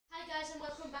guys and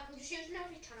welcome back. I'm just using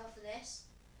every channel for this.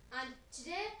 And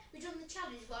today we've done the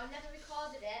challenge but I've never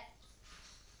recorded it.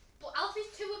 But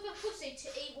Alfie's too of a pussy to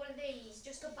eat one of these,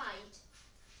 just a bite.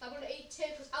 So I'm going to eat two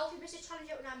because Alfie missed a challenge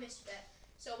out and I missed it.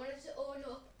 So I wanted to own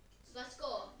up. So let's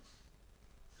go.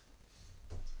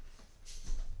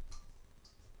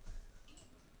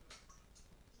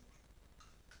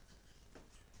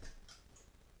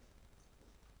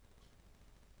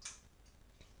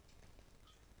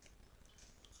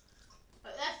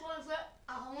 Right, that's one for it.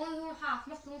 I'm only going half,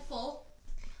 not going full.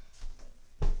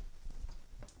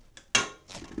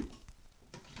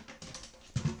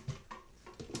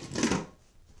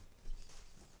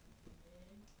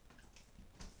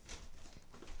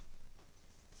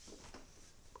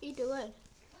 What are you doing? What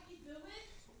are you doing?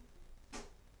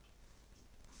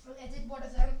 Okay, I did one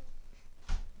of them.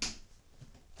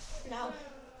 Now,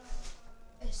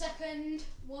 the second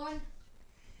one.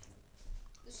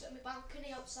 This is on my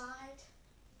balcony outside.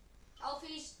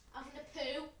 Alfie's having a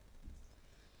poo.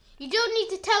 You don't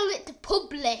need to tell it to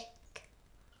public.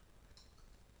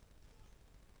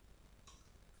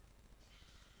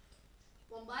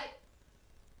 One bite.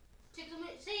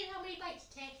 See how many bites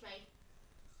it takes me.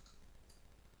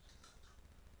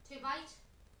 Two bites.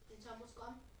 It's almost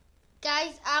gone.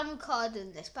 Guys, I'm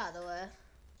recording this, by the way.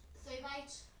 Three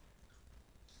bites.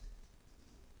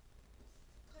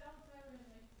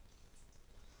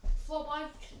 Four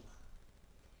bites.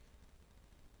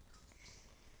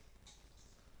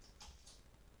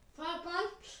 Five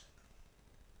bites.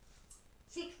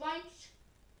 6 bites.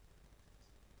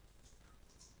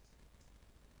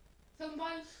 7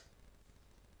 bites.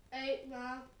 8,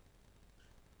 9,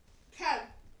 10.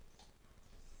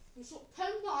 We took 10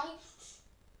 bites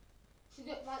to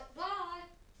get back. Bye.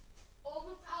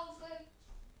 Over to Alfie.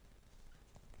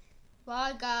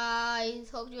 Bye guys,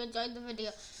 hope you enjoyed the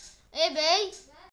video. Hey babe.